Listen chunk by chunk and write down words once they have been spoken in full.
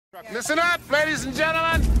Listen up, ladies and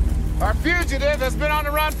gentlemen. Our fugitive has been on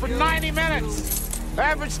the run for 90 minutes.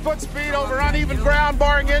 Average foot speed over uneven ground,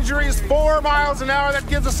 barring injuries, 4 miles an hour. That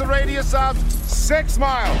gives us a radius of 6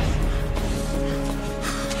 miles.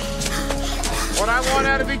 What I want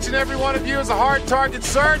out of each and every one of you is a hard target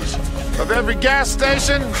search of every gas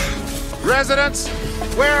station, residence,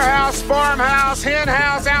 warehouse, farmhouse, hen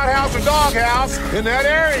house, outhouse, or doghouse in that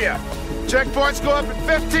area. Checkpoints go up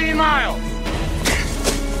at 15 miles.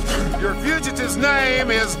 Your fugitive's name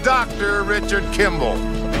is Dr. Richard Kimball.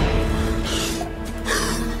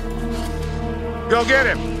 Go get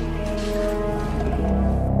him.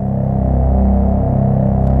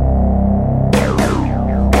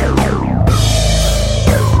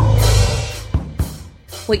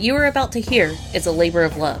 What you are about to hear is a labor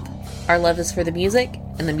of love. Our love is for the music,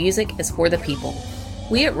 and the music is for the people.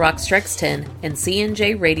 We at Rock Strikes 10 and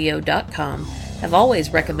CNJRadio.com have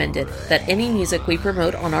always recommended that any music we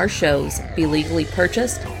promote on our shows be legally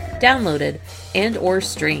purchased, downloaded, and or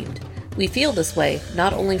streamed. We feel this way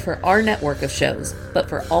not only for our network of shows, but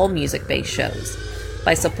for all music-based shows.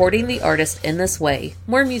 By supporting the artist in this way,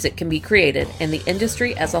 more music can be created and the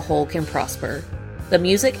industry as a whole can prosper. The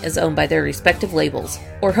music is owned by their respective labels,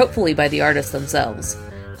 or hopefully by the artists themselves.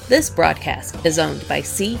 This broadcast is owned by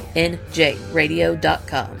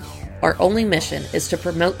CNJRadio.com. Our only mission is to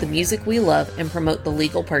promote the music we love and promote the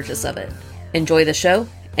legal purchase of it. Enjoy the show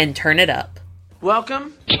and turn it up.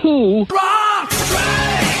 Welcome to Rock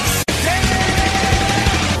Strikes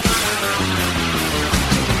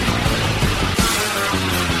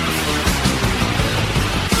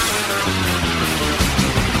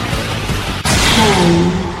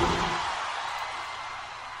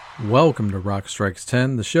 10. Welcome to Rock Strikes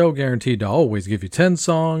 10, the show guaranteed to always give you 10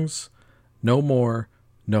 songs, no more,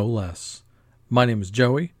 no less. My name is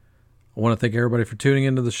Joey. I want to thank everybody for tuning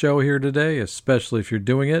into the show here today, especially if you're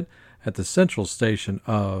doing it at the central station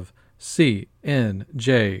of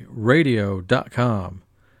CNJRadio.com.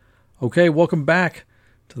 Okay, welcome back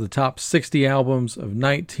to the top 60 albums of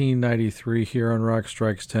 1993 here on Rock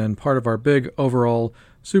Strikes 10, part of our big overall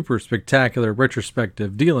super spectacular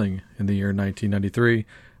retrospective dealing in the year 1993.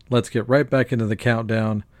 Let's get right back into the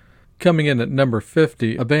countdown. Coming in at number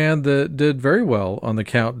 50, a band that did very well on the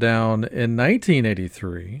countdown in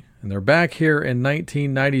 1983. And they're back here in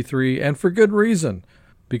 1993, and for good reason.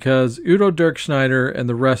 Because Udo Dirkschneider and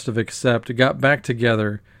the rest of Accept got back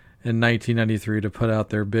together in 1993 to put out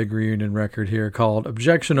their big reunion record here called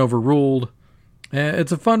Objection Overruled. And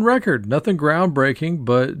it's a fun record. Nothing groundbreaking,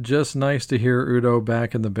 but just nice to hear Udo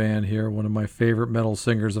back in the band here. One of my favorite metal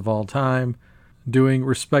singers of all time. Doing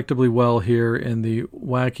respectably well here in the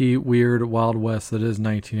wacky, weird Wild West that is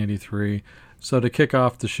 1983. So to kick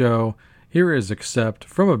off the show, here is Accept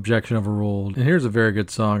from Objection Overruled. And here's a very good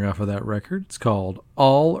song off of that record. It's called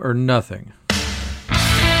All or Nothing.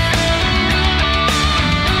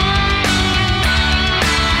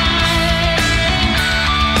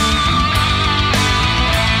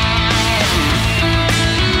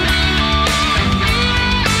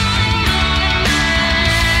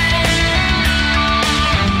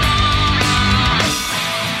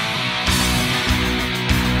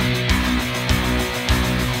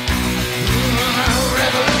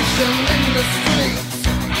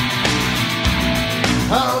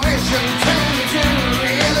 Our mission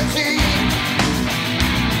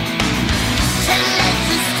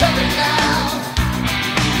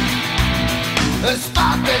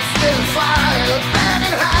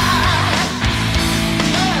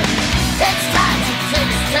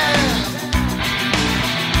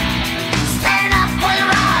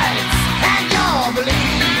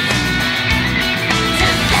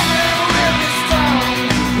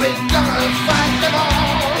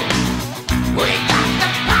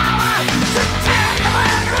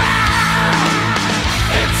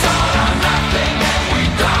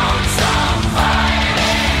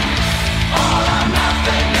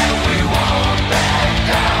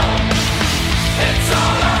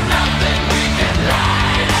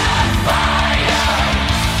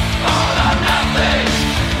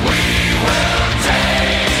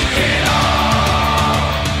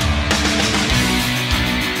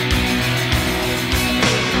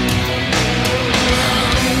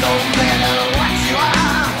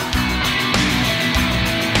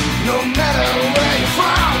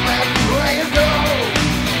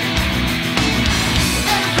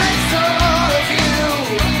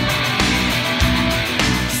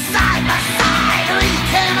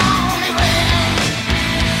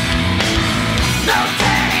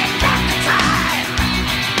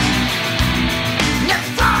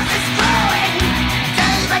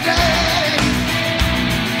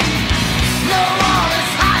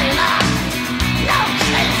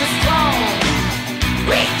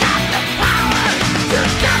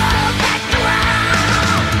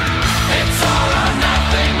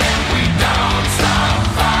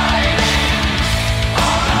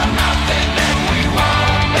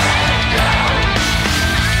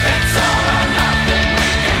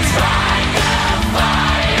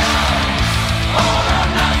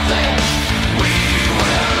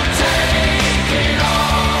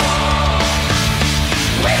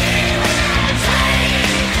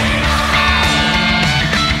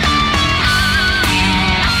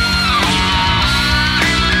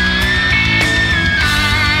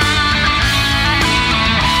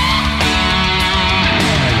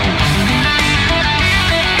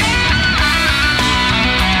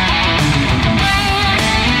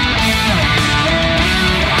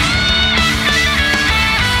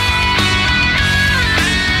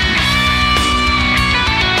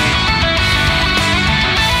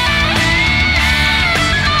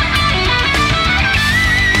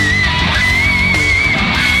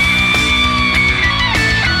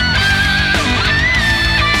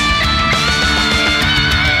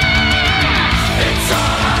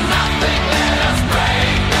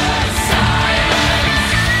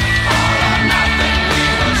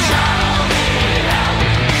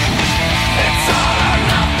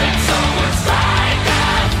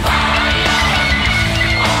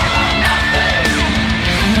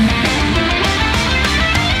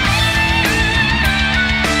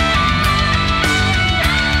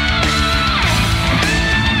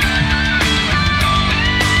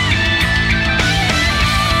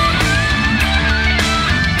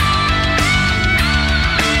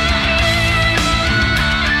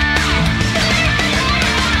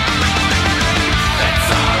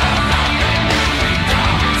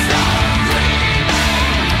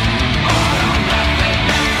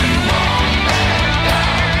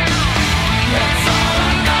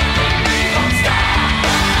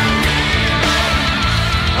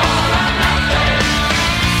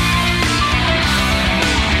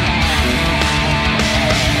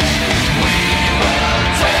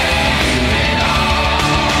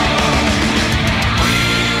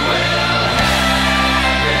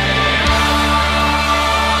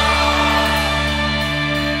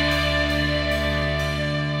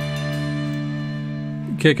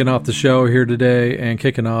Kicking off the show here today and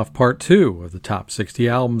kicking off part 2 of the top 60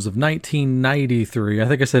 albums of 1993. I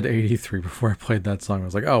think I said 83 before I played that song. I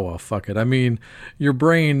was like, oh, well, fuck it. I mean, your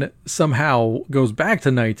brain somehow goes back to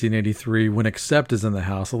 1983 when Accept is in the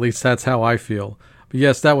house. At least that's how I feel. But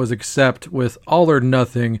yes, that was Accept with All or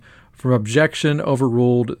Nothing from Objection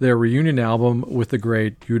Overruled, their reunion album with the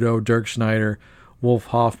great Udo Dirk Schneider, Wolf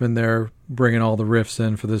Hoffman there bringing all the riffs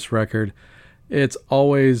in for this record. It's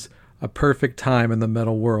always a perfect time in the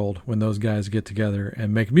metal world when those guys get together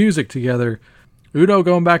and make music together. Udo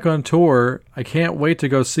going back on tour, I can't wait to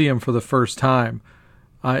go see him for the first time.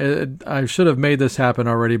 I should have made this happen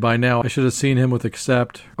already by now. I should have seen him with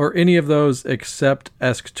Accept or any of those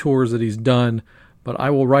Accept-esque tours that he's done, but I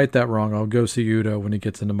will right that wrong. I'll go see Udo when he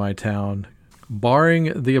gets into my town,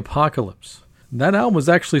 barring the apocalypse. That album was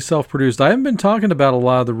actually self-produced. I haven't been talking about a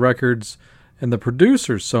lot of the records and the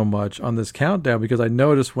producers so much on this countdown because I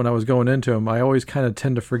noticed when I was going into them, I always kind of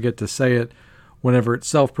tend to forget to say it whenever it's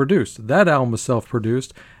self-produced. That album was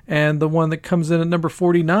self-produced, and the one that comes in at number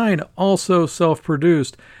 49 also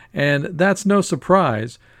self-produced, and that's no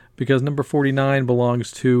surprise because number 49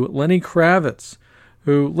 belongs to Lenny Kravitz,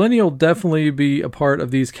 who Lenny will definitely be a part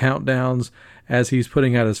of these countdowns as he's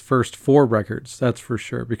putting out his first 4 records, that's for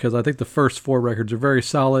sure, because I think the first 4 records are very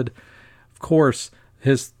solid. Of course,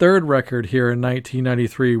 his third record here in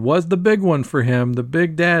 1993 was the big one for him, the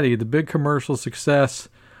Big Daddy, the big commercial success,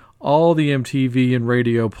 all the MTV and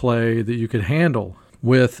radio play that you could handle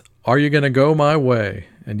with Are You Gonna Go My Way?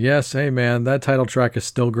 And yes, hey man, that title track is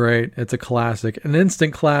still great. It's a classic, an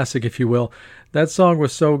instant classic, if you will. That song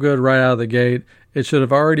was so good right out of the gate, it should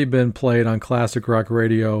have already been played on classic rock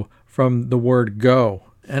radio from the word go.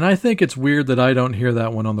 And I think it's weird that I don't hear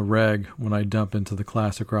that one on the reg when I dump into the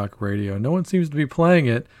classic rock radio. No one seems to be playing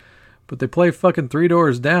it, but they play fucking Three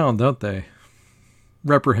Doors Down, don't they?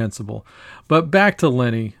 Reprehensible. But back to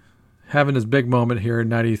Lenny, having his big moment here in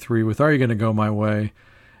 93 with Are You Gonna Go My Way?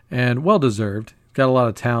 And well-deserved. Got a lot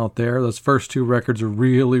of talent there. Those first 2 records are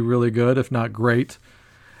really, really good, if not great.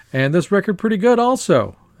 And this record pretty good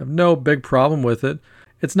also. I have no big problem with it.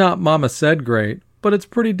 It's not Mama Said great, but it's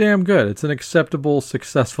pretty damn good. It's an acceptable,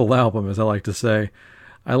 successful album, as I like to say.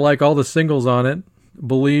 I like all the singles on it.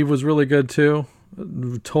 Believe was really good too.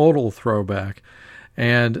 Total throwback.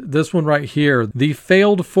 And this one right here, the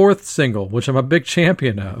failed 4th single, which I'm a big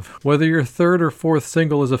champion of. Whether your 3rd or 4th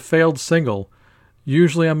single is a failed single,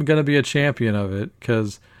 usually I'm going to be a champion of it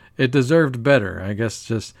because it deserved better. I guess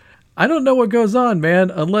just, I don't know what goes on,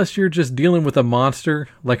 man, unless you're just dealing with a monster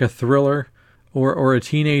like a Thriller or a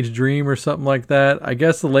Teenage Dream or something like that. I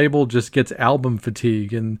guess the label just gets album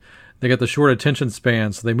fatigue and they got the short attention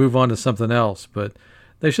span, so they move on to something else. But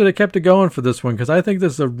they should have kept it going for this one because I think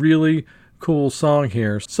this is a really cool song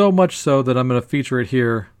here. So much so that I'm going to feature it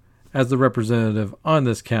here as the representative on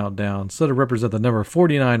this countdown. So to represent the number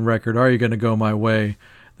 49 record, Are You Gonna Go My Way?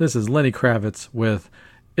 This is Lenny Kravitz with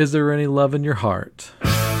Is There Any Love in Your Heart?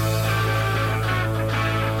 Down.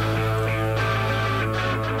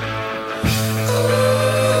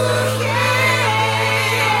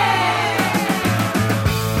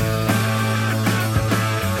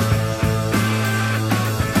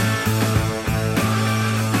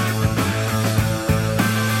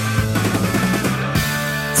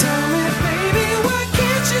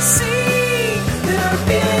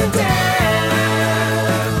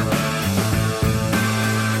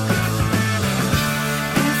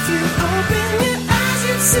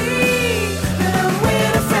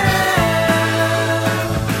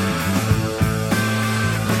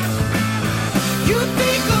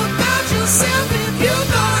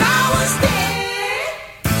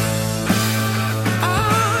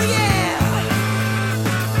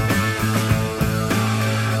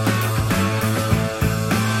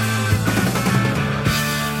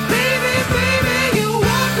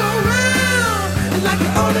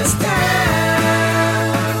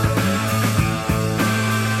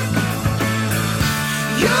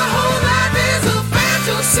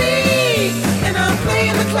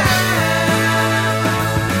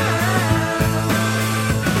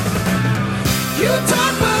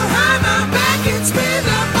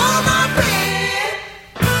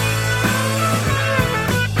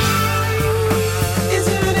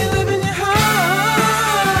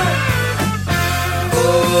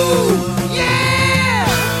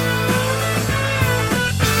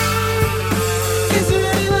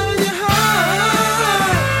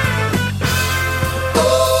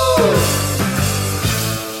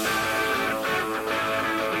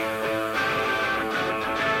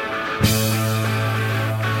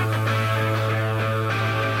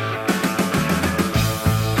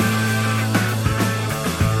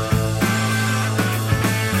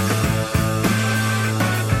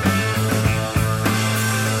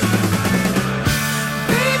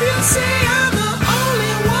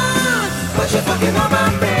 talking about my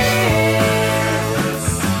friends.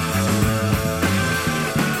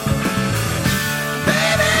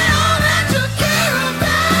 Baby, all that you care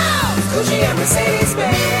about is Gucci and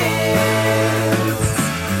Mercedes-Benz.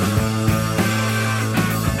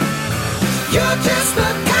 You're just the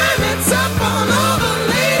kind that's up on all the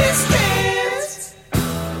latest trends.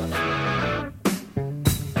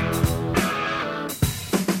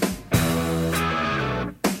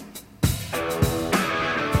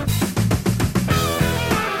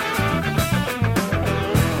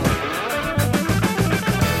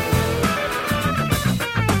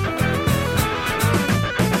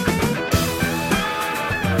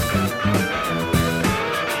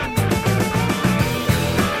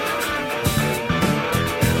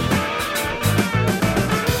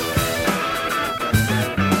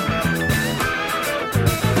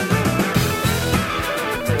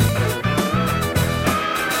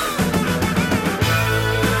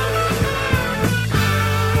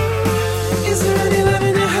 Is there any love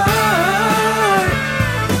in your heart?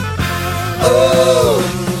 Ooh,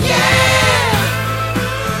 yeah.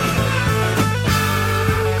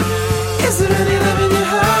 Is there any love in your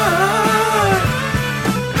heart?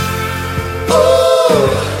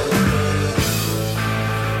 Ooh.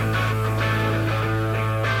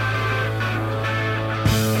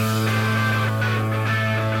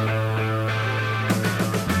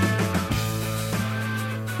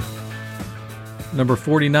 Number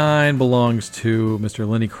 49 belongs to Mr.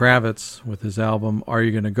 Lenny Kravitz with his album Are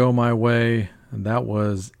You Gonna Go My Way? And that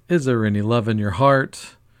was Is There Any Love in Your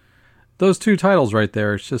Heart? Those two titles right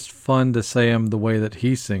there, it's just fun to say them the way that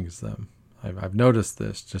he sings them. I've noticed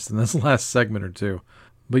this just in this last segment or two.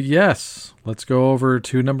 But yes, let's go over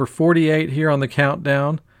to number 48 here on the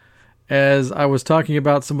countdown. As I was talking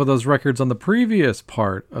about some of those records on the previous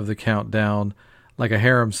part of the countdown, like a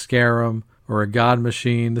Harum Scarum or a God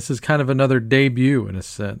Machine, this is kind of another debut in a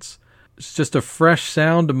sense. It's just a fresh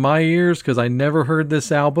sound to my ears because I never heard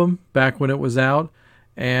this album back when it was out,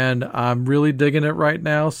 and I'm really digging it right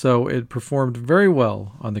now, so it performed very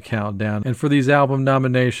well on the countdown. And for these album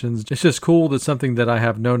nominations, it's just cool that something that I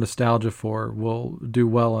have no nostalgia for will do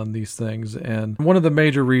well on these things. And one of the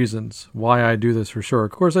major reasons why I do this for sure,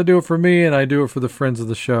 of course I do it for me and I do it for the friends of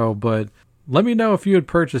the show, but let me know if you had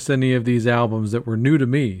purchased any of these albums that were new to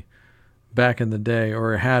me back in the day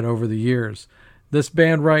or had over the years. This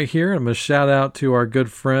band right here, I'm going to shout out to our good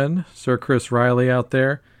friend, Sir Chris Riley out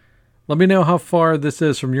there. Let me know how far this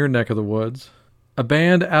is from your neck of the woods. A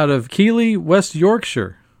band out of Keighley, West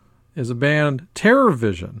Yorkshire is a band, Terror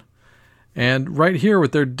Vision. And right here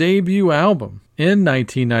with their debut album in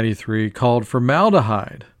 1993 called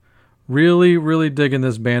Formaldehyde. Really, really digging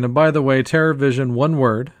this band. And by the way, Terror Vision, one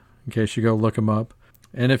word, in case you go look them up.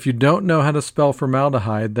 And if you don't know how to spell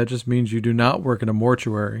formaldehyde, that just means you do not work in a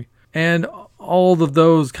mortuary. And all of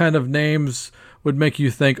those kind of names would make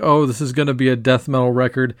you think, oh, this is going to be a death metal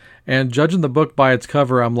record. And judging the book by its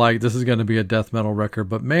cover, I'm like, this is going to be a death metal record.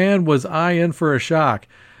 But man, was I in for a shock,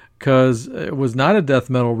 because it was not a death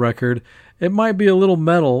metal record. It might be a little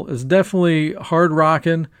metal. It's definitely hard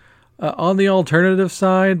rocking on the alternative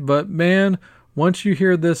side. But man, once you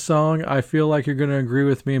hear this song, I feel like you're going to agree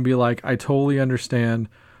with me and be like, I totally understand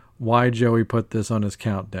why Joey put this on his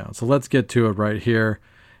countdown. So let's get to it right here.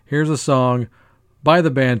 Here's a song by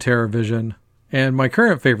the band Terror Vision, and my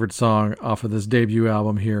current favorite song off of this debut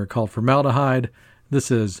album here called Formaldehyde.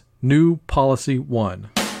 This is New Policy 1.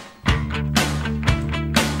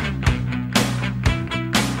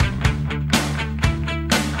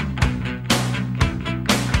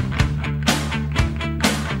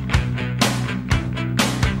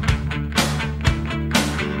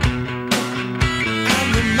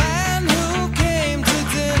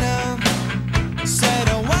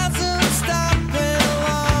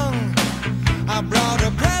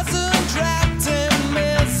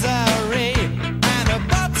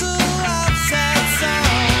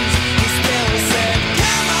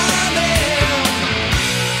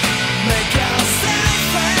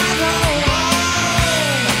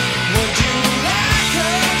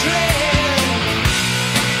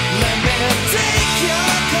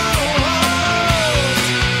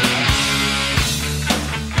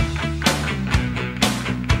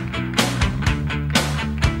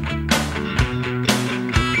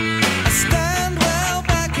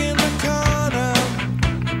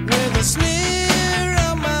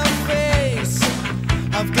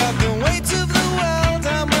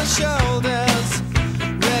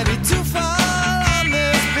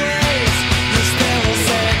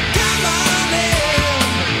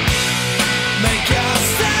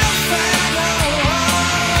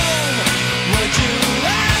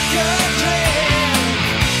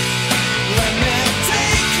 Let me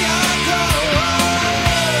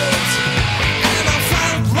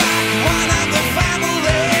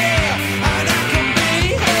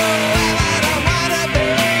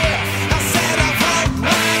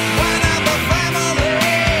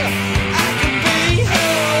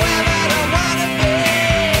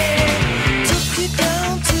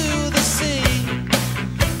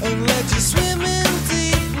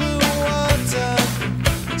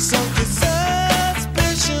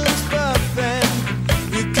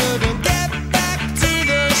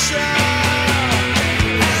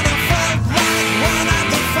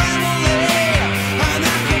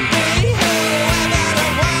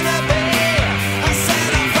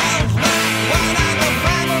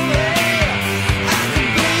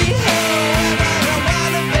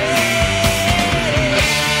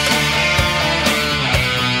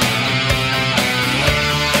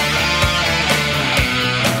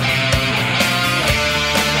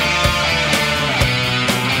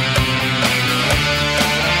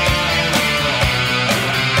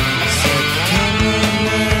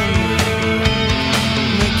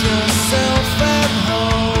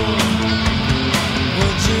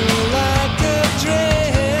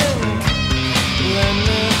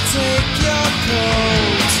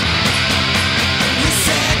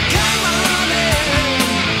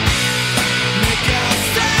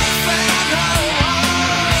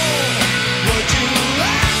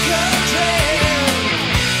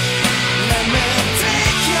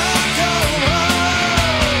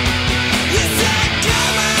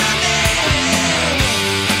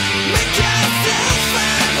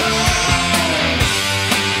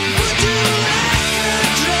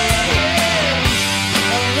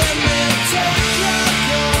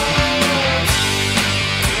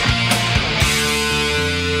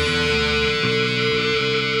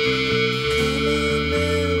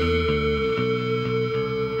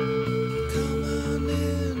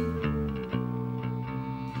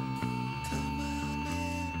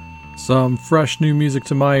Some fresh new music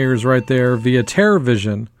to my ears right there via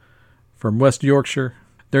TerrorVision from West Yorkshire.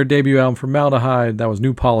 Their debut album, Formaldehyde, that was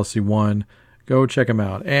New Policy 1. Go check them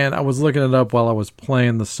out. And I was looking it up while I was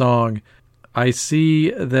playing the song. I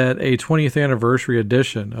see that a 20th anniversary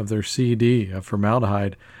edition of their CD of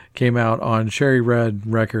Formaldehyde came out on Cherry Red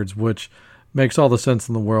Records, which makes all the sense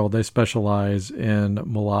in the world. They specialize in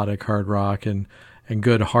melodic hard rock and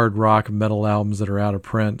good hard rock metal albums that are out of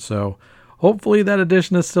print. So hopefully that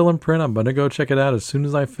edition is still in print. I'm going to go check it out as soon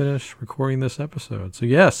as I finish recording this episode. So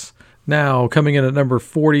yes, now coming in at number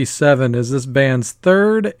 47 is this band's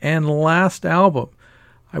third and last album.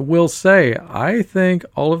 I will say, I think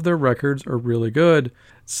all of their records are really good.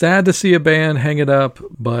 Sad to see a band hang it up,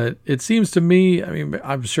 but it seems to me,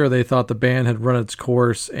 I'm sure they thought the band had run its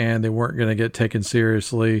course and they weren't going to get taken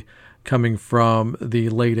seriously coming from the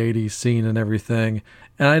late 80s scene and everything.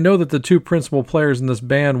 And I know that the two principal players in this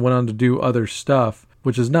band went on to do other stuff,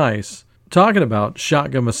 which is nice. Talking about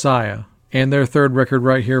Shotgun Messiah and their third record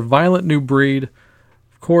right here, Violent New Breed.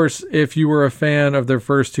 Of course, if you were a fan of their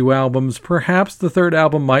first two albums, perhaps the third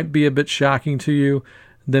album might be a bit shocking to you.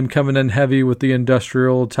 Them coming in heavy with the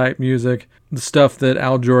industrial type music, the stuff that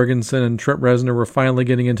Al Jourgensen and Trent Reznor were finally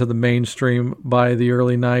getting into the mainstream by the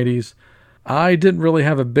early 90s. I didn't really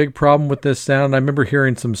have a big problem with this sound. I remember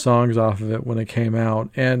hearing some songs off of it when it came out,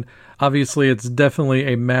 and obviously it's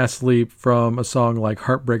definitely a mass leap from a song like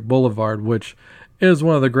Heartbreak Boulevard, which is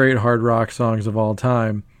one of the great hard rock songs of all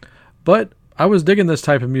time. But I was digging this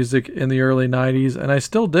type of music in the early 90s, and I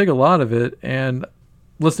still dig a lot of it, and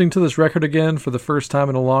listening to this record again for the first time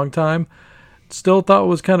in a long time, still thought it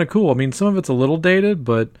was kind of cool. Some of it's a little dated,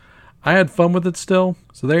 but I had fun with it still.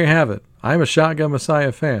 So there you have it. I'm a Shotgun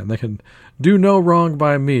Messiah fan. They can do no wrong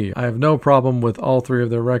by me. I have no problem with all three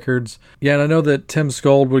of their records. Yeah, and I know that Tim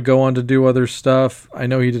Skold would go on to do other stuff. I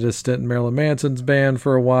know he did a stint in Marilyn Manson's band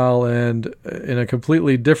for a while, and in a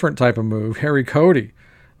completely different type of move, Harry Cody,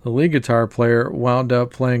 the lead guitar player, wound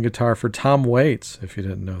up playing guitar for Tom Waits, if you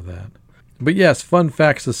didn't know that. But yes, fun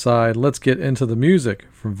facts aside, let's get into the music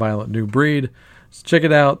from Violent New Breed. So check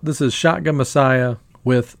it out. This is Shotgun Messiah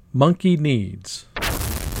with Monkey Needs.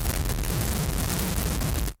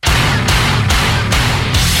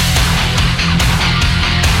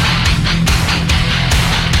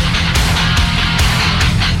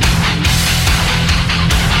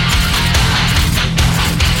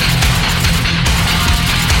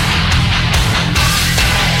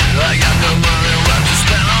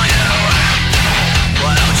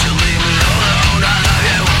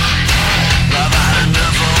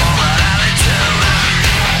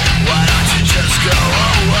 Go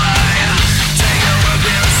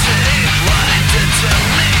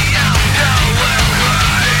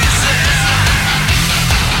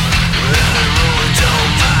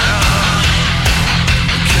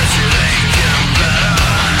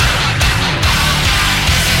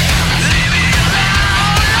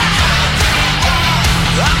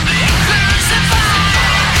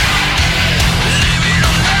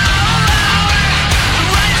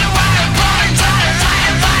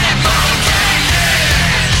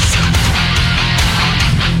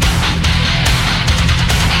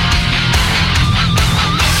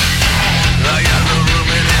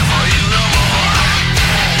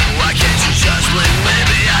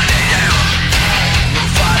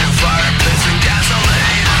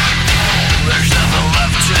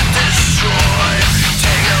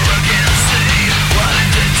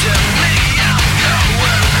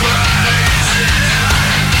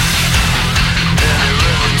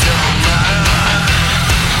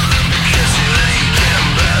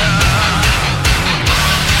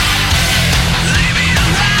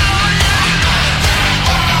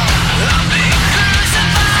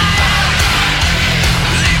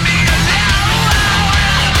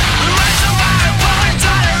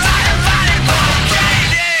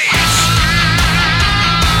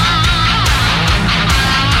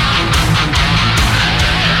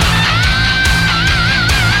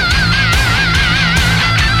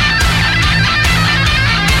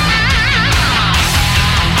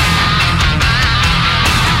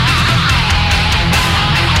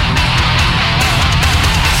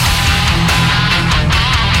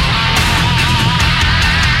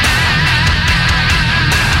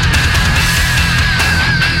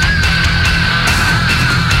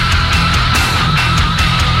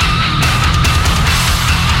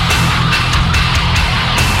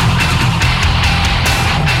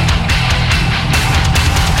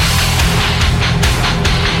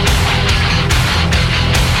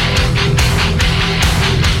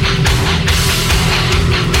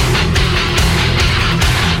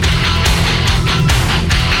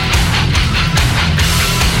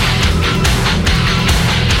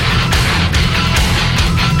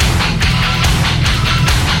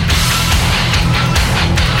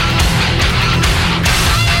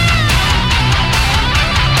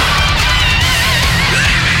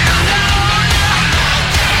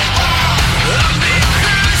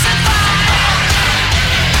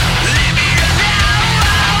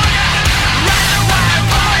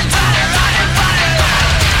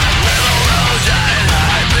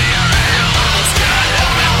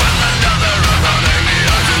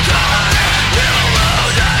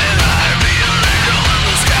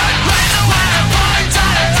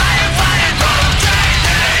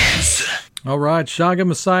All right, Shotgun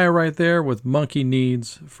Messiah right there with Monkey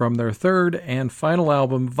Needs from their third and final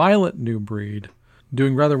album, Violent New Breed.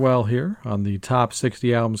 Doing rather well here on the top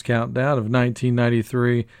 60 albums countdown of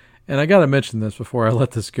 1993. And I gotta mention this before I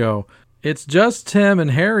let this go. It's just Tim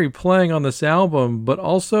and Harry playing on this album, but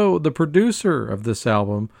also the producer of this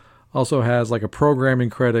album also has like a programming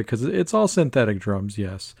credit because it's all synthetic drums,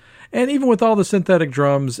 yes. And even with all the synthetic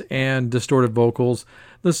drums and distorted vocals,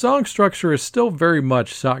 the song structure is still very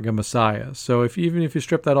much Shotgun Messiah. So even if you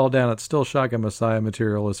strip that all down, it's still Shotgun Messiah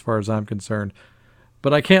material as far as I'm concerned.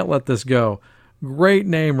 But I can't let this go. Great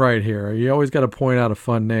name right here. You always got to point out a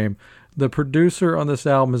fun name. The producer on this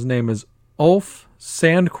album, his name is Ulf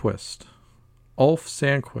Sandquist. Ulf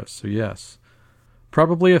Sandquist, so yes.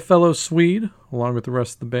 Probably a fellow Swede, along with the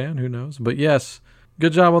rest of the band, who knows. But yes,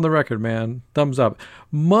 good job on the record, man. Thumbs up.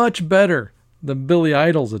 Much better than Billy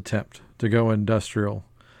Idol's attempt to go industrial.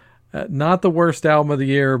 Not the worst album of the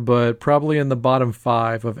year, but probably in the bottom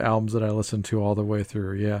 5 of albums that I listened to all the way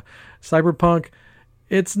through, yeah. Cyberpunk,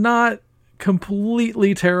 it's not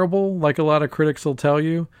completely terrible, like a lot of critics will tell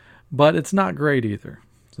you, but it's not great either.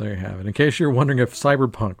 So there you have it. In case you're wondering if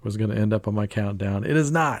Cyberpunk was going to end up on my countdown, it is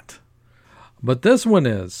not. But this one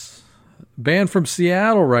is. Band from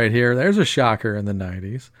Seattle right here. There's a shocker in the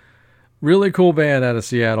 90s. Really cool band out of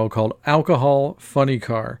Seattle called Alcohol Funny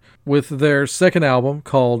Car, with their second album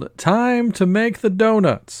called Time to Make the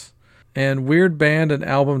Donuts. And weird band and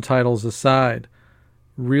album titles aside,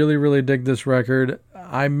 really, really dig this record.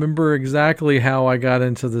 I remember exactly how I got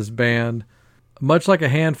into this band. Much like a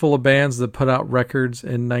handful of bands that put out records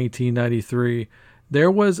in 1993,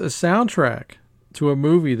 there was a soundtrack to a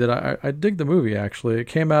movie that I dig the movie, actually. It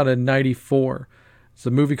came out in 94. It's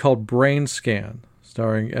a movie called Brain Scan,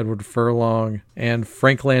 starring Edward Furlong and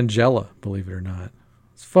Frank Langella, believe it or not.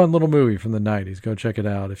 It's a fun little movie from the 90s. Go check it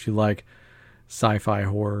out if you like sci-fi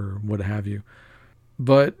horror, what have you.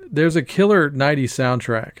 But there's a killer 90s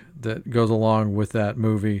soundtrack that goes along with that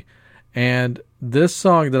movie. And this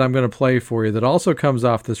song that I'm going to play for you that also comes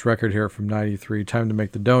off this record here from 93, Time to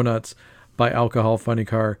Make the Donuts by Alcohol Funny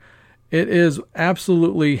Car, it is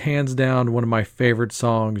absolutely hands down one of my favorite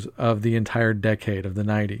songs of the entire decade of the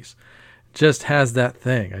 90s. Just has that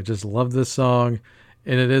thing. I just love this song,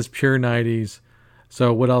 and it is pure 90s.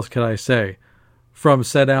 So what else could I say? From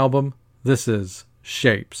said album, this is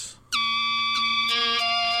Shapes.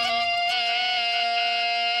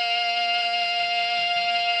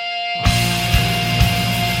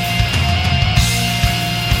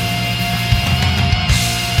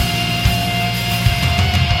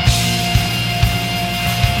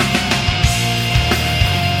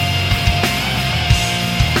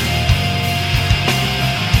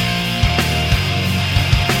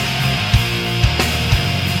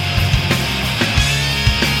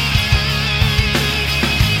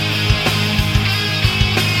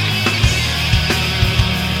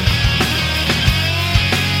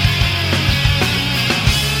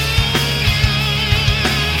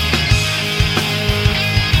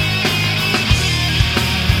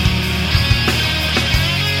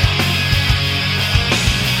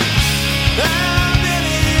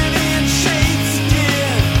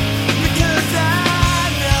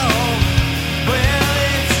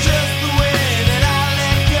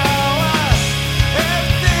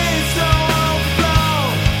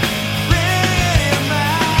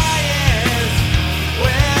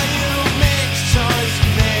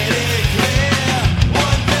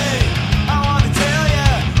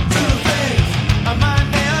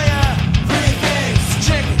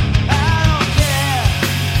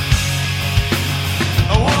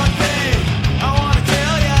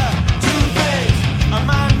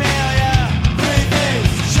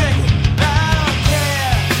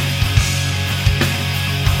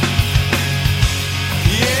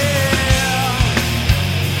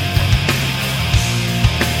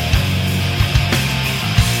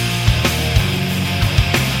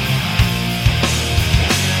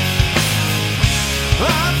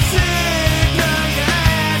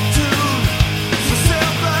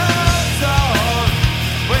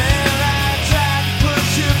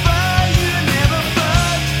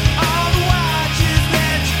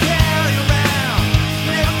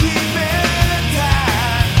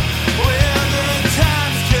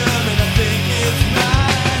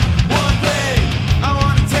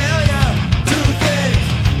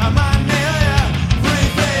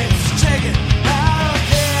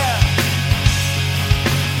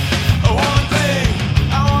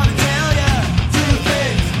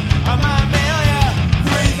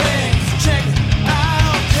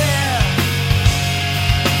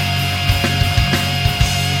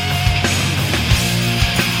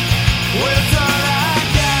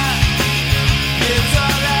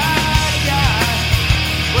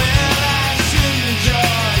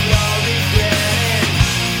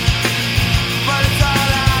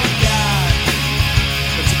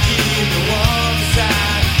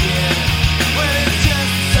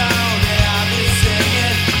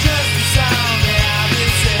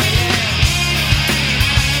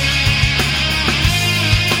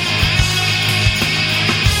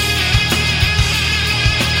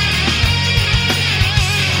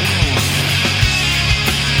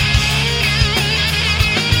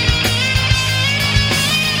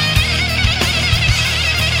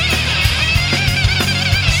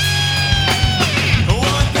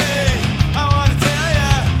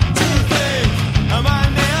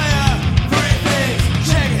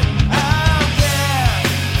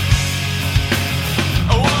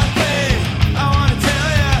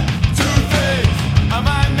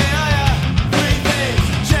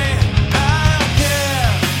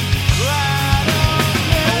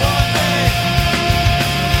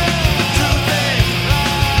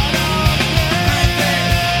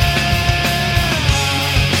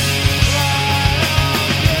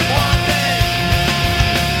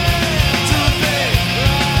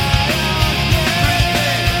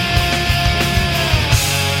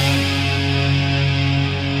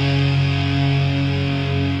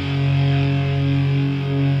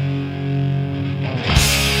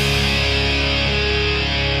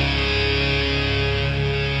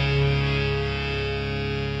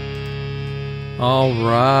 All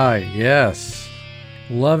right, yes.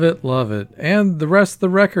 Love it, love it. And the rest of the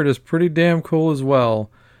record is pretty damn cool as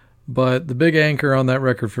well. But the big anchor on that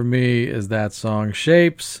record for me is that song,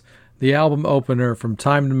 Shapes, the album opener from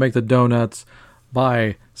Time to Make the Donuts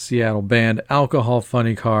by Seattle band Alcohol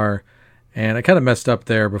Funny Car. And I kind of messed up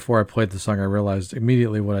there before I played the song. I realized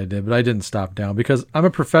immediately what I did, but I didn't stop down because I'm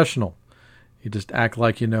a professional. You just act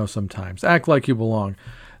like you know sometimes. Act like you belong.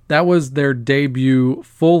 That was their debut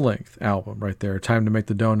full-length album right there, Time to Make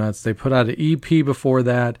the Donuts. They put out an EP before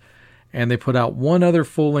that, and they put out one other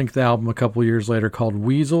full-length album a couple years later called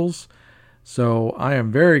Weasels. So I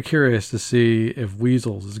am very curious to see if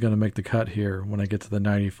Weasels is going to make the cut here when I get to the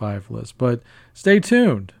 95 list. But stay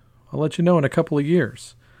tuned. I'll let you know in a couple of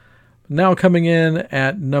years. Now coming in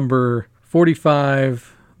at number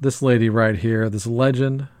 45, this lady right here, this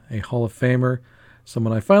legend, a Hall of Famer,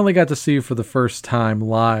 someone I finally got to see for the first time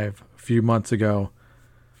live a few months ago.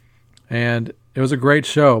 And it was a great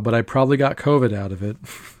show, but I probably got COVID out of it.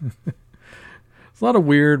 There's a lot of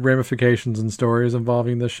weird ramifications and stories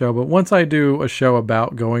involving this show, but once I do a show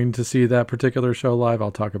about going to see that particular show live,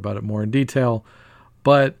 I'll talk about it more in detail.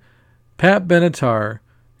 But Pat Benatar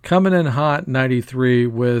coming in hot 93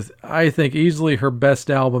 with, I think, easily her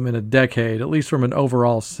best album in a decade, at least from an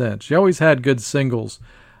overall sense. She always had good singles,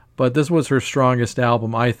 but this was her strongest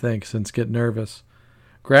album, I think, since Get Nervous.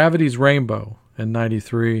 Gravity's Rainbow in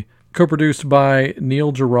 93, co-produced by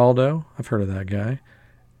Neil Giraldo. I've heard of that guy.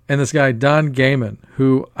 And this guy, Don Gaiman,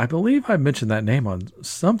 who I believe I mentioned that name on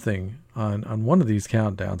something on one of these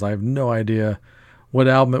countdowns. I have no idea what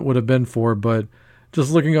album it would have been for, but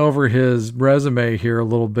just looking over his resume here a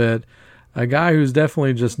little bit, a guy who's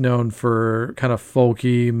definitely just known for kind of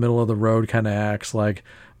folky, middle-of-the-road kind of acts like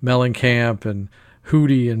Mellencamp and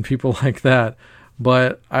Hootie and people like that.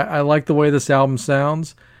 But I like the way this album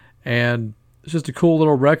sounds, and it's just a cool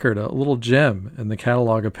little record, a little gem in the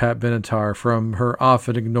catalog of Pat Benatar from her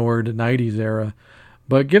often ignored 90s era.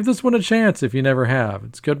 But give this one a chance if you never have.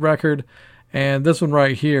 It's a good record. And this one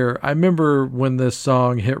right here, I remember when this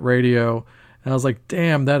song hit radio, and I was like,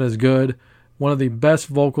 damn, that is good. One of the best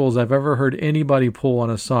vocals I've ever heard anybody pull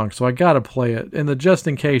on a song. So I got to play it. And just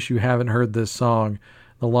in case you haven't heard this song,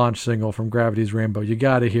 the launch single from Gravity's Rainbow, you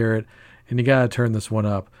got to hear it, and you got to turn this one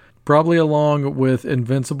up. Probably along with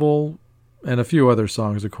Invincible and a few other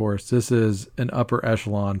songs, of course. This is an upper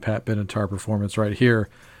echelon Pat Benatar performance right here.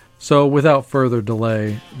 So without further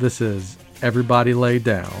delay, this is Everybody Lay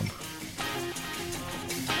Down.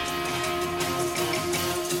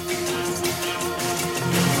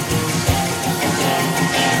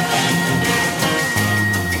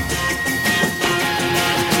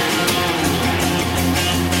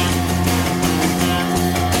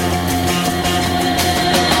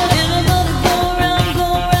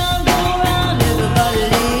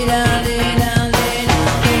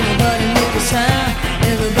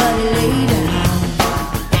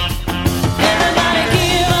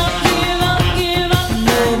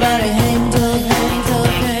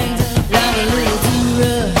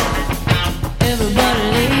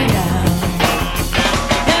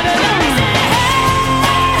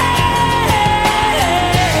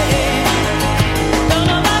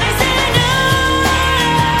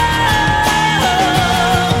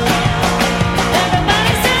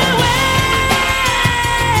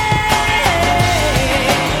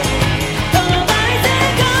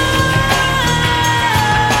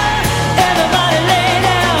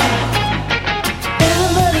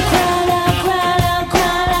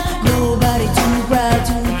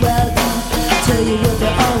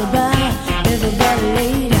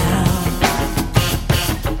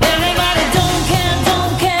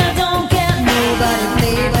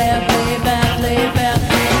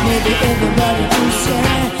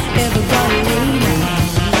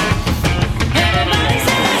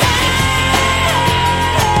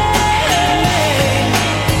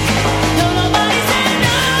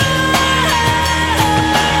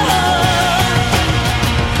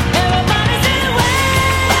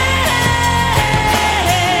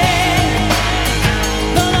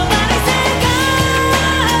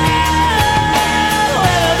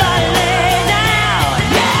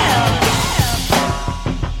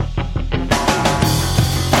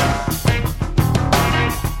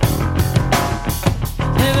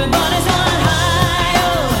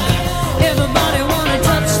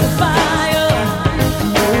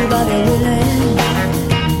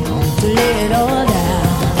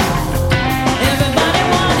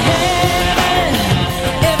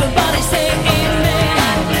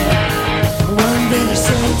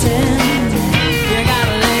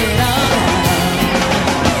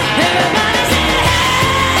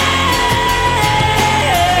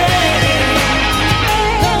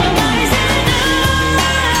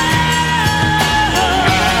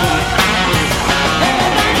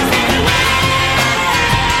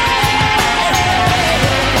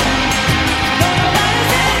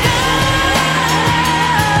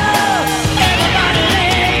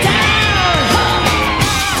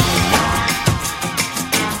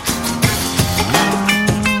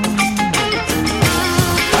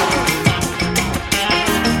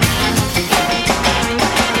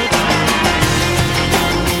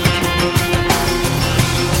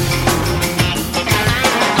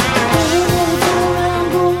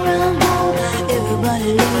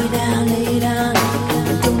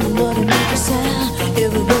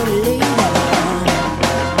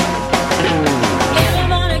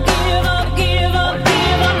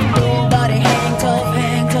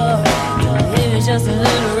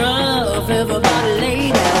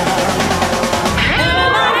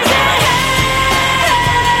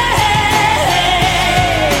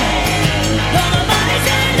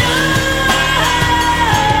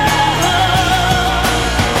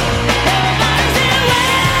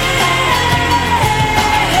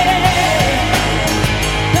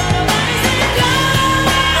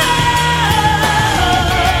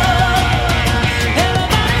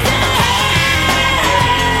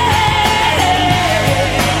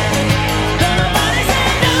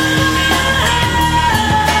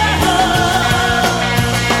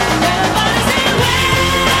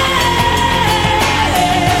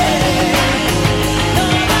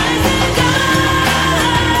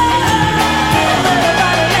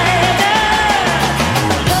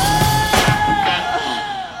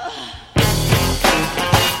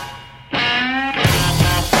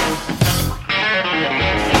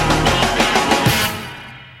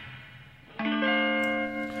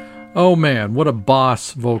 Oh man, what a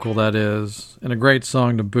boss vocal that is, and a great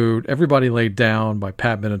song to boot. Everybody Laid Down by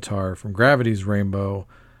Pat Benatar from Gravity's Rainbow.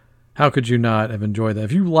 How could you not have enjoyed that?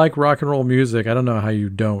 If you like rock and roll music, I don't know how you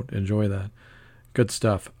don't enjoy that. Good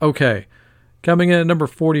stuff. Okay, coming in at number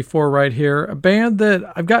 44 right here, a band that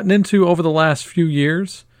I've gotten into over the last few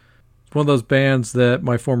years. It's one of those bands that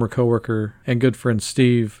my former coworker and good friend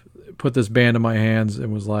Steve put this band in my hands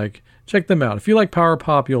and was like, check them out. If you like power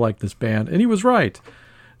pop, you'll like this band. And he was right.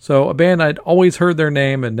 So a band I'd always heard their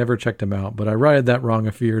name and never checked them out, but I righted that wrong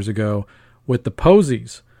a few years ago with the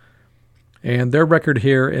Posies. And their record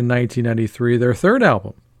here in 1993, their third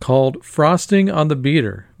album, called Frosting on the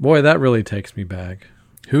Beater. Boy, that really takes me back.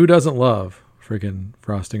 Who doesn't love freaking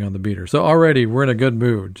Frosting on the Beater? So already we're in a good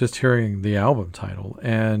mood just hearing the album title.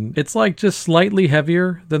 And it's like just slightly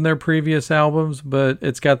heavier than their previous albums, but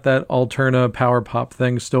it's got that alterna power pop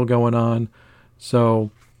thing still going on. So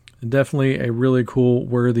definitely a really cool,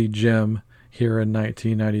 worthy gem here in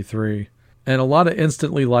 1993. And a lot of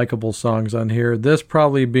instantly likable songs on here. This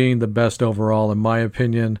probably being the best overall, in my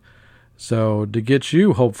opinion. So to get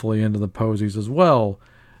you hopefully into the Posies as well,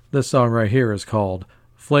 this song right here is called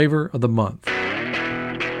Flavor of the Month.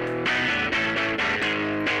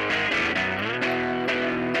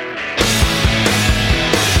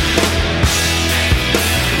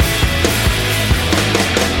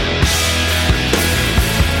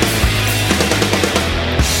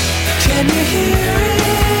 Can you hear it?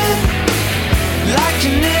 Like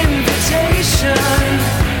an invitation.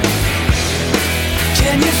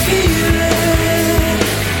 Can you feel it?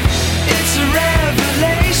 It's a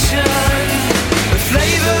revelation. The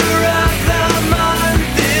flavor of the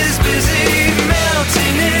month is busy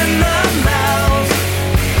melting in the mouth,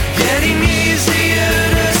 getting easier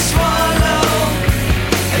to swallow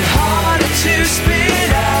and harder to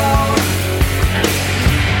spit out.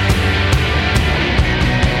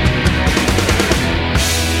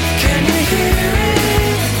 Can you hear it?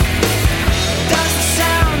 Does the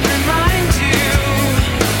sound remind you?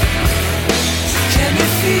 Can you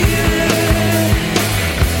feel it?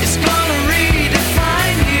 It's gonna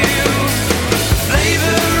redefine you.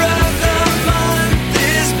 Flavor of the month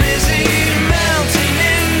is busy melting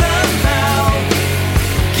in the mouth,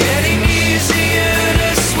 getting easier to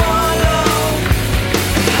swallow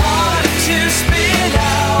and harder to spit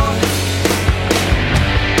out.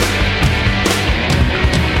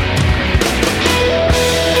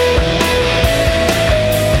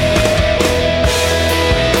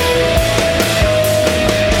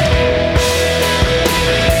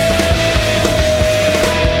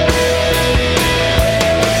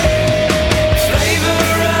 Flavor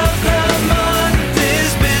of the month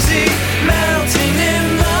is busy melting in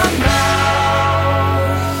the mouth.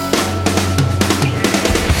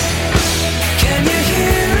 Can you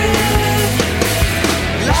hear it?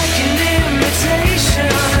 Like an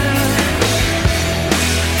invitation.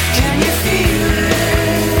 Can you feel it?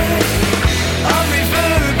 A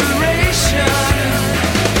reverberation.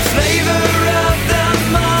 Flavor of the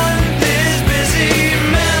month is busy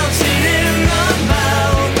melting in the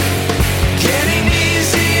mouth, getting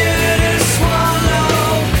easier to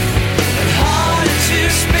swallow and harder to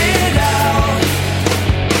spit out.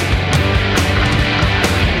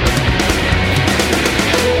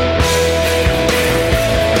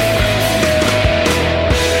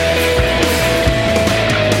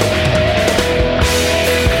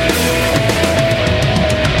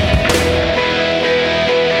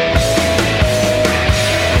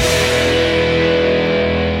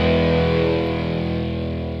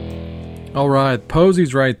 All right,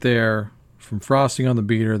 Posies right there from Frosting on the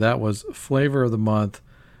Beater. That was Flavor of the Month.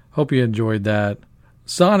 Hope you enjoyed that.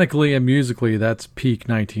 Sonically and musically, that's peak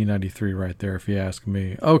 1993 right there, if you ask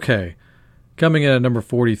me. Okay, coming in at number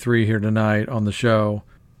 43 here tonight on the show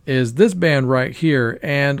is this band right here.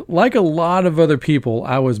 And like a lot of other people,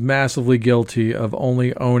 I was massively guilty of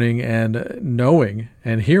only owning and knowing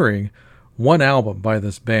and hearing one album by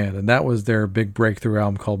this band, and that was their big breakthrough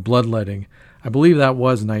album called Bloodletting. I believe that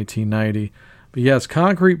was 1990. But yes,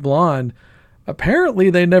 Concrete Blonde, apparently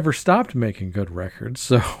they never stopped making good records.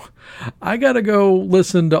 So I got to go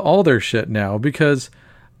listen to all their shit now because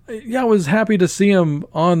I was happy to see them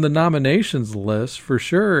on the nominations list for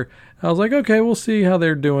sure. I was like, okay, we'll see how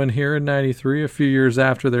they're doing here in 93, a few years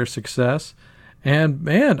after their success. And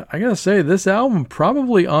man, I got to say, this album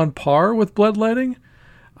probably on par with Bloodletting.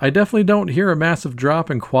 I definitely don't hear a massive drop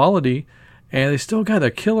in quality. And they still got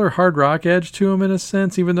a killer hard rock edge to them in a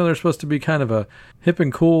sense, even though they're supposed to be kind of a hip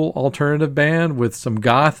and cool alternative band with some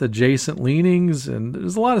goth adjacent leanings. And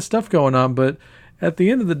there's a lot of stuff going on. But at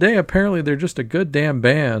the end of the day, apparently they're just a good damn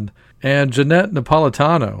band. And Jeanette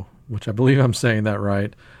Napolitano, which I believe I'm saying that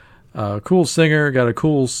right, Cool singer, got a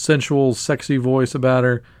cool, sensual, sexy voice about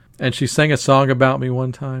her. And she sang a song about me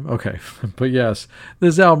one time. Okay, but yes,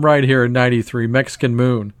 this album right here in 93, Mexican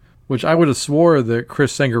Moon, which I would have swore that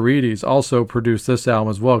Chris Sangarides also produced this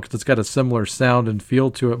album as well, because it's got a similar sound and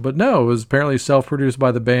feel to it. But no, it was apparently self-produced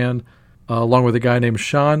by the band, along with a guy named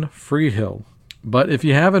Sean Freehill. But if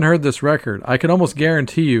you haven't heard this record, I can almost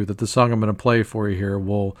guarantee you that the song I'm going to play for you here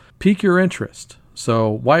will pique your interest. So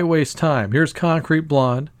why waste time? Here's Concrete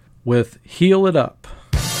Blonde with Heal It Up.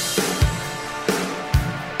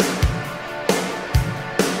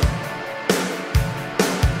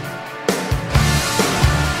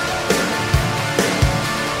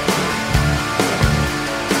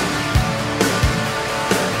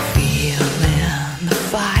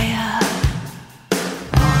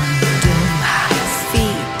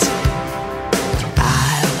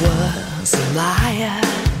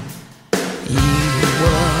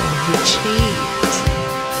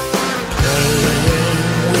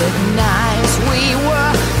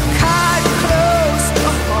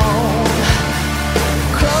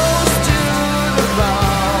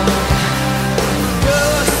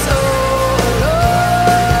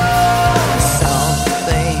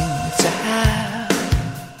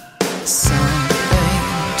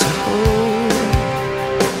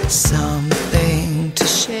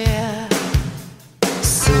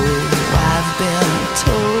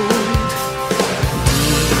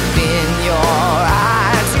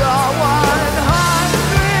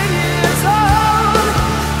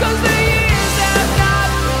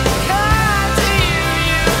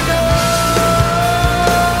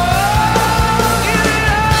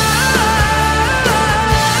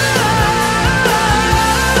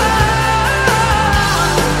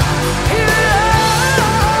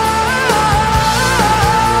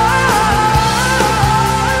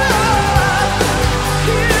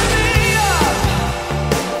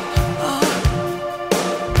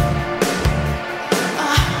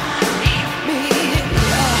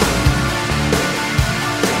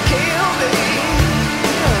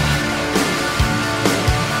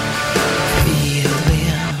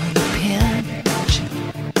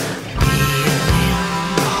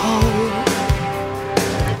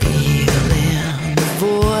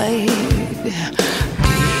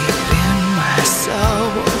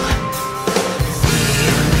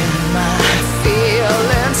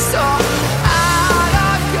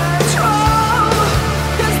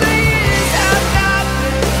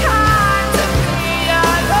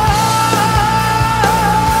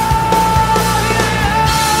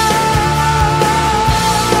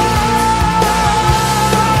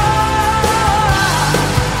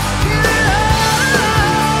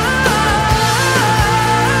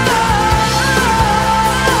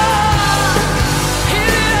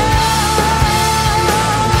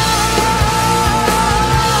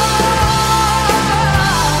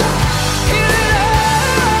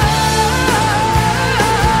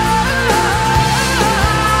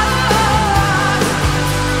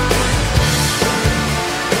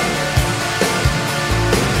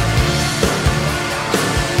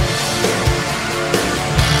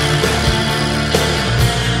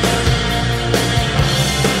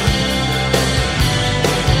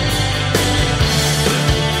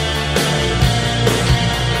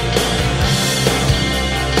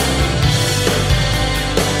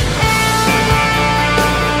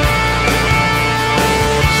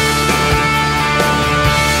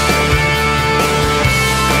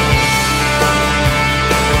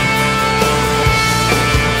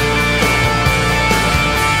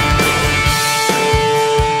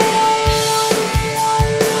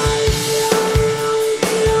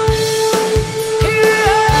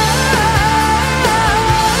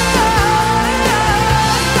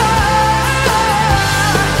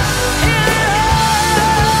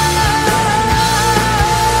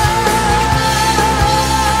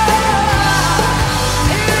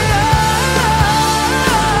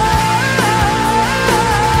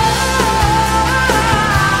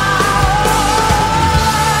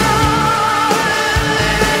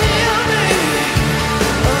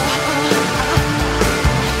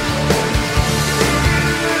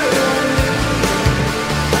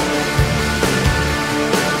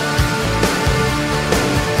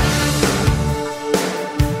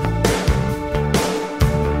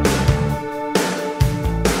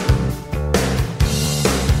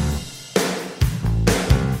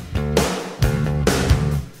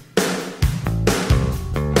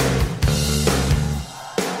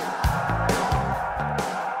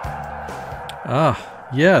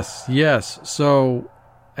 Yes, yes. So,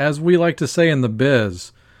 as we like to say in the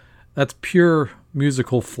biz, that's pure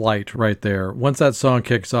musical flight right there. Once that song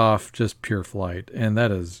kicks off, just pure flight. And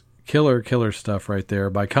that is Killer stuff right there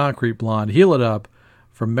by Concrete Blonde. Heal It Up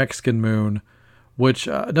from Mexican Moon, which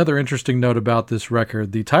another interesting note about this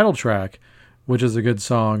record, the title track, which is a good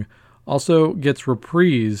song, also gets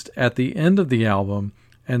reprised at the end of the album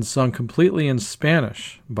and sung completely in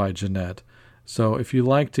Spanish by Jeanette. So if you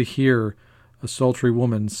like to hear a sultry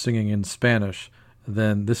woman singing in Spanish,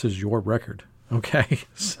 then this is your record. Okay,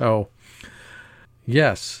 so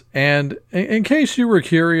yes. And in case you were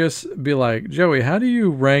curious, be like, Joey, how do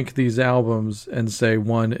you rank these albums and say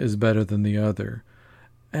one is better than the other?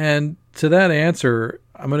 And to that answer,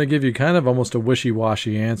 I'm going to give you kind of almost a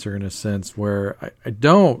wishy-washy answer in a sense, where I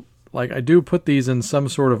do put these in some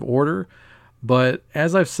sort of order, but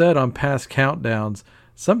as I've said on past countdowns,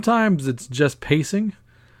 sometimes it's just pacing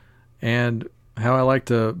and how I like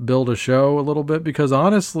to build a show a little bit, because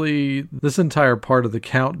honestly, this entire part of the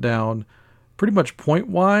countdown, pretty much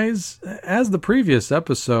point-wise, as the previous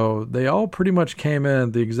episode, they all pretty much came in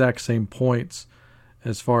at the exact same points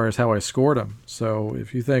as far as how I scored them. So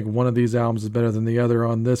if you think one of these albums is better than the other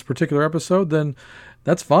on this particular episode, then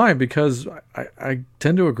that's fine, because I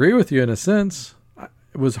tend to agree with you in a sense.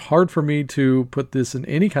 It was hard for me to put this in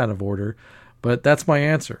any kind of order, but that's my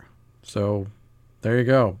answer. So there you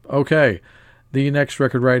go. Okay, the next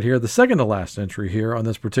record right here, the second to last entry here on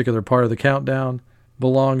this particular part of the countdown,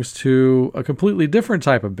 belongs to a completely different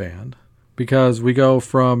type of band, because we go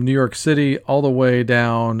from New York City all the way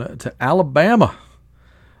down to Alabama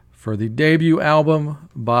for the debut album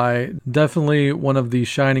by definitely one of the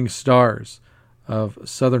shining stars of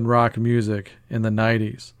Southern rock music in the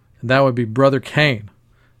 90s. And that would be Brother Cane,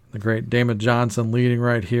 the great Damon Johnson leading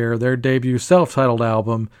right here, their debut self-titled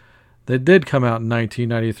album that did come out in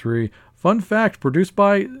 1993. Fun fact, produced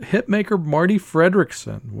by hitmaker Marty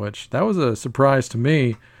Fredriksson, which that was a surprise to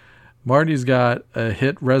me. Marty's got a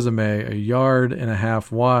hit resume, 1.5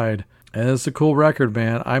 yards wide. And it's a cool record,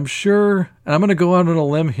 man. I'm sure, and I'm going to go out on a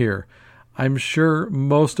limb here, I'm sure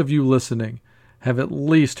most of you listening have at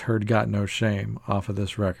least heard Got No Shame off of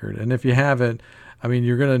this record. And if you haven't, I mean,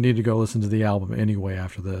 you're going to need to go listen to the album anyway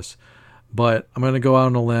after this. But I'm going to go out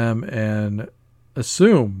on a limb and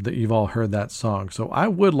assume that you've all heard that song. So I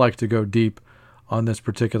would like to go deep on this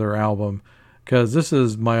particular album, because this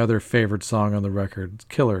is my other favorite song on the record. It's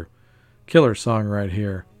killer song right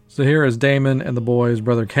here. So here is Damon and the boys,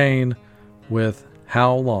 Brother Cane, with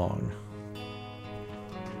How Long?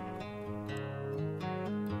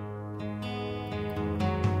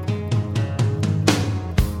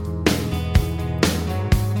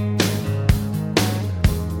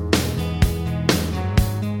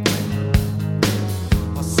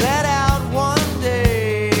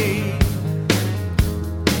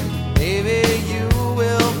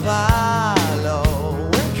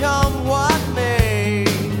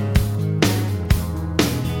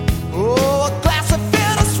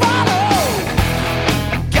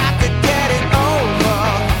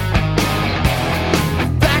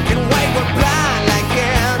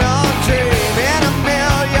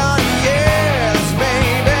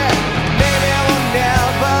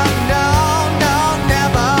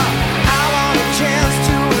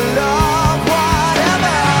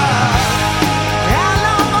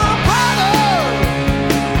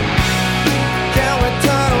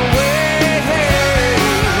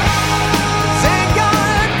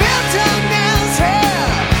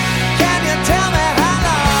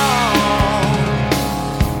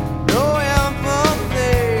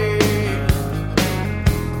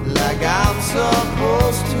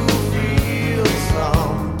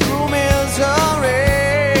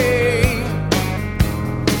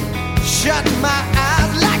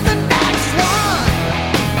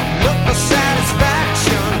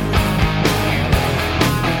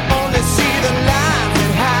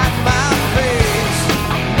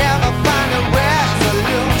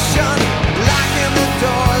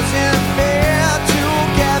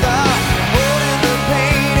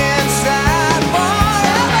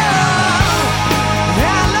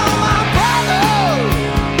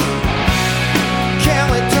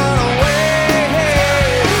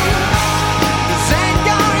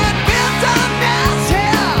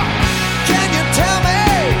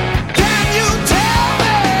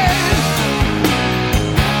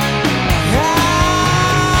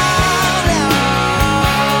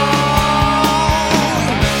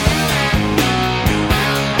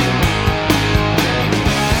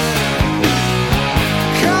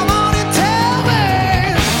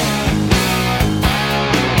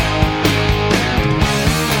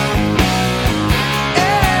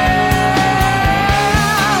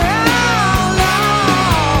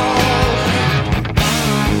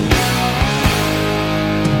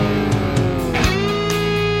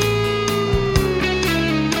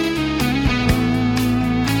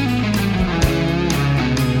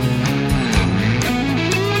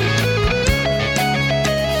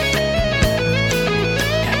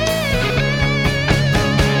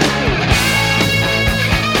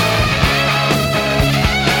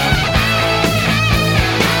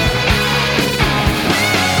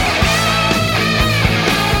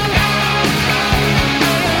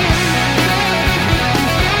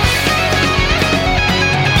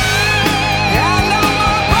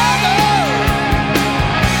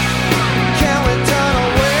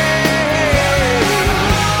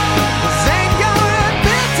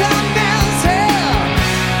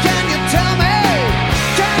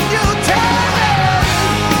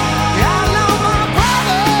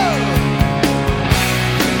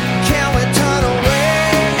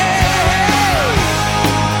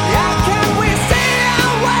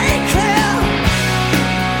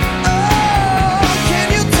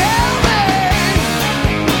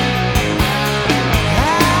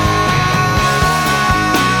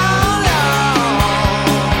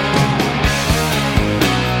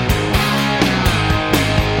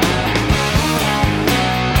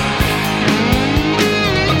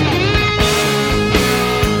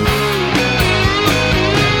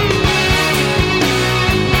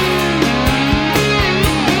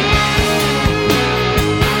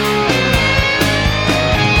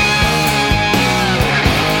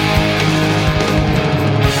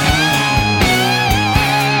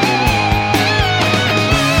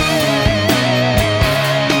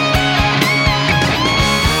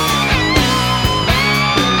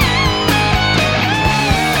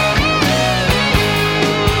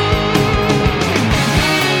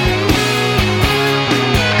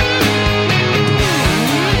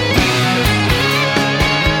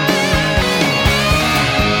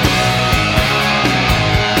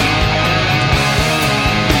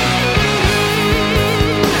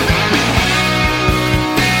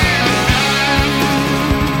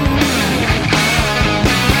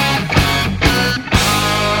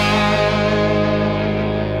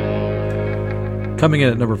 Coming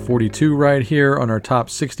in at number 42 right here on our top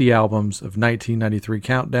 60 albums of 1993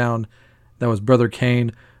 countdown, that was Brother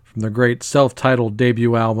Kane from their great self-titled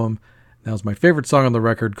debut album. That was my favorite song on the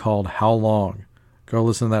record, called How Long. Go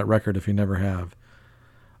listen to that record if you never have.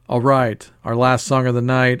 All right, our last song of the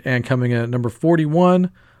night, and coming in at number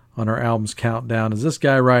 41 on our albums countdown, is this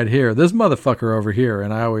guy right here, this motherfucker over here.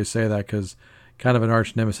 And I always say that because kind of an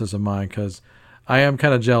arch nemesis of mine, because I am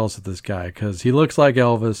kind of jealous of this guy because he looks like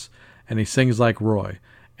Elvis and he sings like Roy.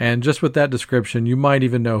 And just with that description, you might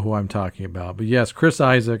even know who I'm talking about. But yes, Chris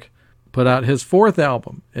Isaak put out his fourth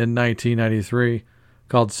album in 1993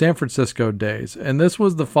 called San Francisco Days. And this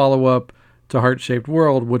was the follow-up to Heart-Shaped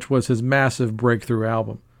World, which was his massive breakthrough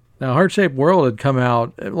album. Now, Heart-Shaped World had come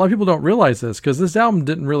out, a lot of people don't realize this, because this album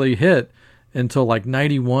didn't really hit until like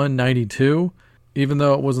 91, 92. Even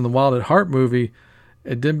though it was in the Wild at Heart movie,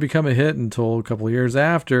 it didn't become a hit until a couple of years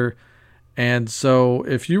after. And so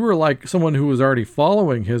if you were like someone who was already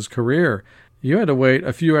following his career, you had to wait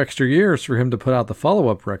a few extra years for him to put out the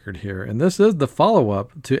follow-up record here. And this is the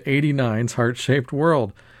follow-up to 89's Heart-Shaped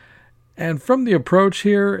World. And from the approach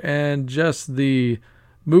here and just the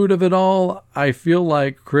mood of it all, I feel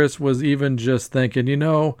like Chris was even just thinking, you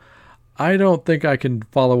know, I don't think I can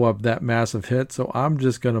follow up that massive hit, so I'm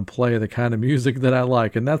just going to play the kind of music that I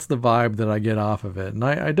like. And that's the vibe that I get off of it. And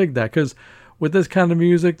I dig that, because with this kind of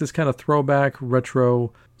music, this kind of throwback,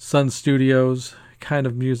 retro, Sun Studios kind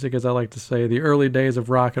of music, as I like to say, the early days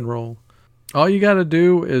of rock and roll, all you got to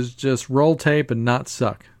do is just roll tape and not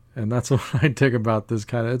suck. And that's what I dig about this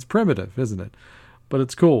kind of, it's primitive, isn't it? But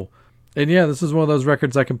it's cool. And yeah, this is one of those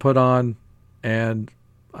records I can put on and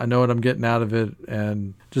I know what I'm getting out of it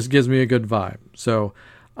and just gives me a good vibe. So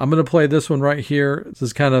I'm going to play this one right here. This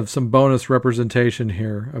is kind of some bonus representation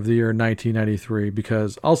here of the year 1993,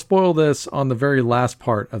 because I'll spoil this on the very last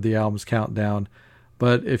part of the album's countdown.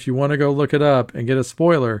 But if you want to go look it up and get a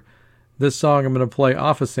spoiler, this song I'm going to play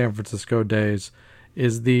off of San Francisco Days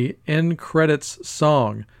is the end credits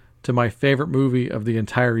song to my favorite movie of the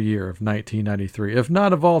entire year of 1993, if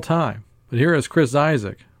not of all time. But here is Chris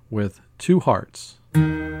Isaak with Two Hearts. No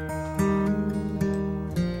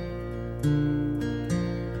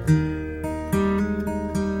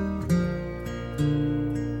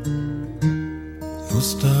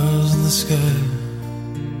stars in the sky.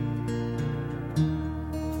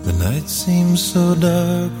 The night seems so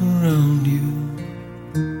dark around you.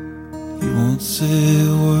 You won't say a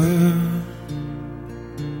word.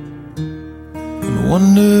 And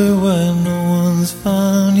wonder why no one's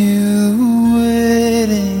found you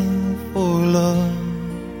waiting for love,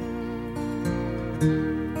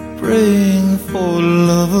 praying for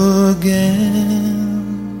love again.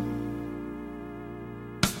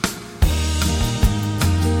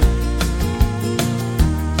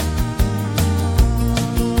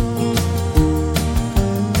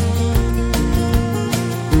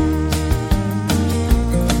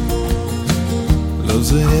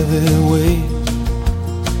 Love's a heavy weight.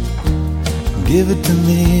 Give it to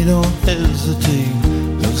me, don't hesitate.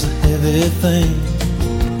 Love's a heavy thing,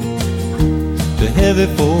 too heavy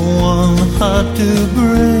for one heart to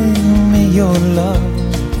bring me your love.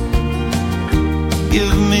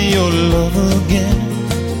 Give me your love again.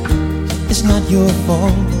 It's not your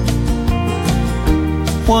fault.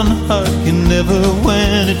 One heart can never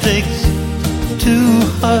win. It takes two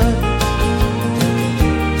hearts.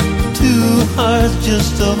 Two hearts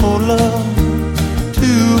just to hold love.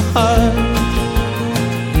 Two hearts.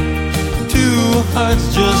 Two hearts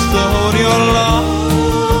just to hold your love.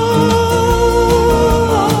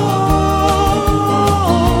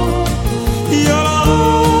 Your love.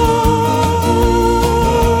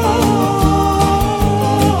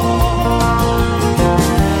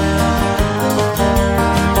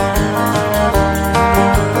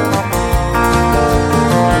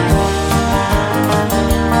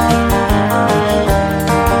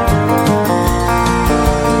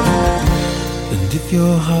 And if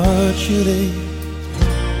your heart should ache,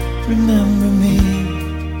 remember me.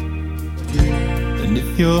 And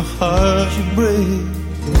if your heart should break,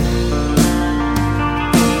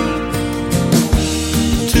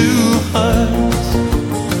 two hearts,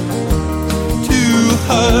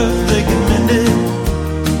 they can mend it.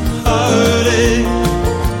 Heartache,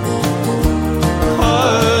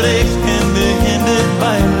 heartaches can be ended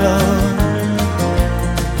by love,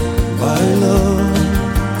 by love.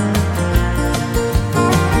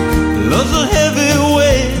 Love's a heavy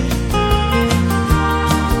weight.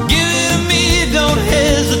 Give it to me, don't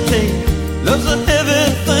hesitate. Love's a heavy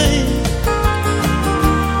thing,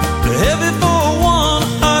 too heavy for one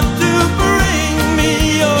heart to bring me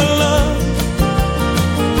your love.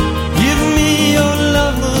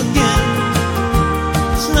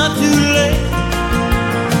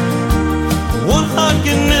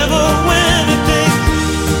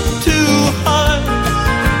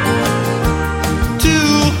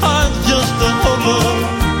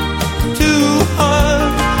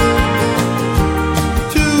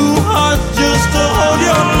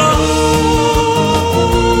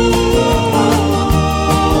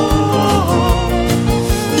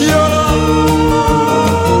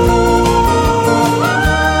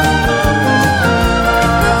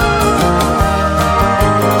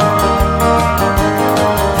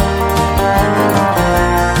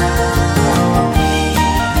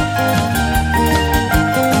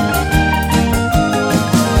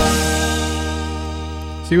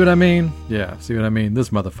 See what I mean? Yeah, see what I mean? This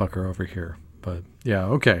motherfucker over here. But yeah,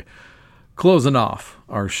 okay. Closing off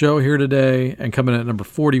our show here today and coming in at number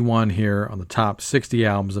 41 here on the top 60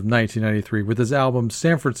 albums of 1993 with his album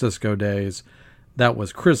San Francisco Days. That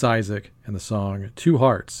was Chris Isaak and the song Two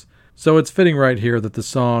Hearts. So it's fitting right here that the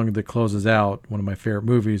song that closes out one of my favorite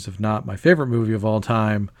movies, if not my favorite movie of all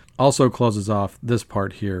time, also closes off this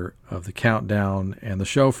part here of the countdown and the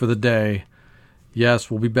show for the day. Yes,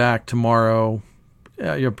 we'll be back tomorrow.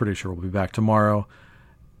 Yeah, you're pretty sure we'll be back tomorrow.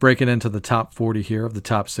 Breaking into the top 40 here of the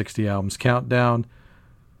top 60 albums countdown.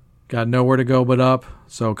 Got nowhere to go but up,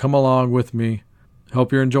 so come along with me.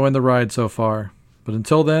 Hope you're enjoying the ride so far. But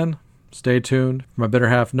until then, stay tuned for my better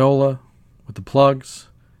half Nola with the plugs,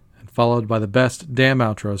 and followed by the best damn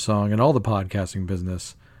outro song in all the podcasting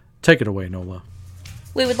business. Take it away, Nola.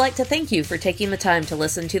 We would like to thank you for taking the time to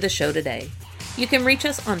listen to the show today. You can reach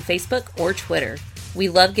us on Facebook or Twitter. We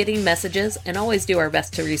love getting messages and always do our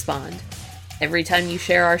best to respond. Every time you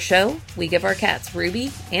share our show, we give our cats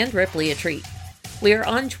Ruby and Ripley a treat. We are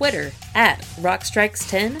on Twitter at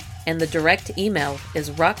RockStrikes10, and the direct email is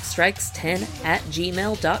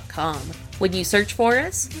rockstrikes10@gmail.com. When you search for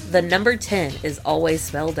us, the number 10 is always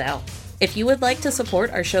spelled out. If you would like to support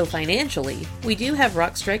our show financially, we do have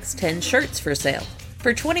Rock Strikes 10 shirts for sale.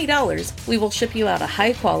 For $20, we will ship you out a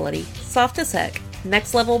high-quality, soft-as-heck,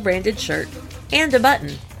 next-level branded shirt and a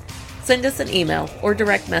button. Send us an email or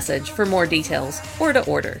direct message for more details or to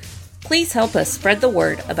order. Please help us spread the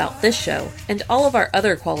word about this show and all of our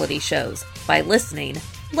other quality shows by listening,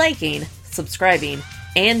 liking, subscribing,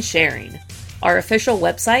 and sharing. Our official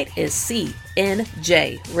website is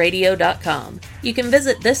cnjradio.com. You can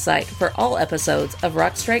visit this site for all episodes of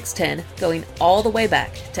Rock Strikes 10 going all the way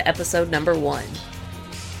back to episode number 1.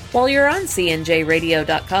 While you're on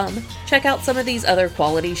cnjradio.com, check out some of these other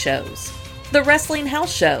quality shows. The Wrestling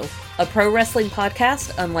House Show, a pro wrestling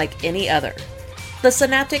podcast unlike any other. The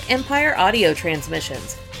Synaptic Empire audio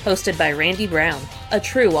transmissions, hosted by Randy Brown, a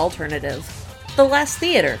true alternative. The Last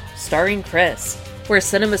Theater, starring Chris, where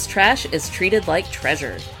cinema's trash is treated like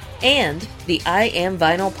treasure. And the I Am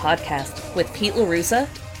Vinyl podcast with Pete LaRussa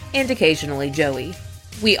and occasionally Joey.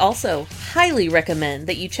 We also highly recommend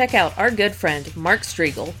that you check out our good friend Mark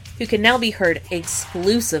Striegel, who can now be heard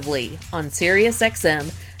exclusively on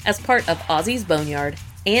SiriusXM as part of Ozzy's Boneyard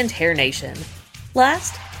and Hair Nation.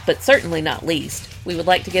 Last, but certainly not least, we would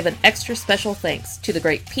like to give an extra special thanks to the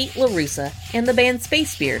great Pete LaRussa and the band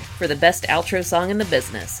Spacebeard for the best outro song in the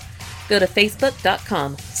business. Go to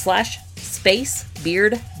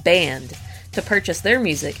facebook.com/SpaceBeardBand to purchase their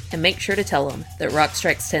music and make sure to tell them that Rock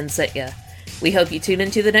Strikes 10 sent ya. We hope you tune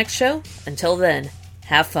into the next show. Until then,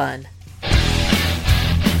 have fun.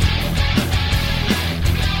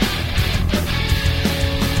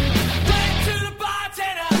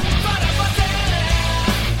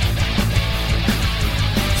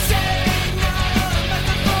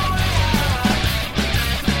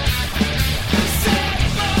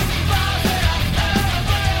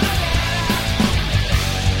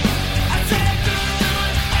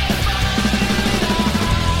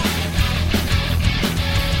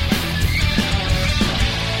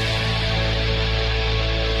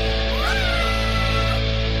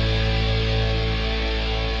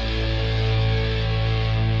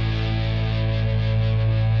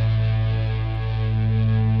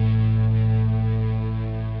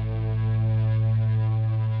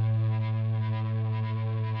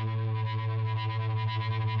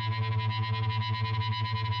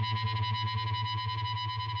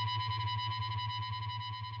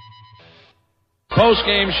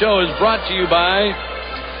 Post-game show is brought to you by...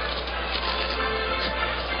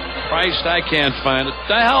 Christ, I can't find it.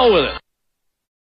 The hell with it.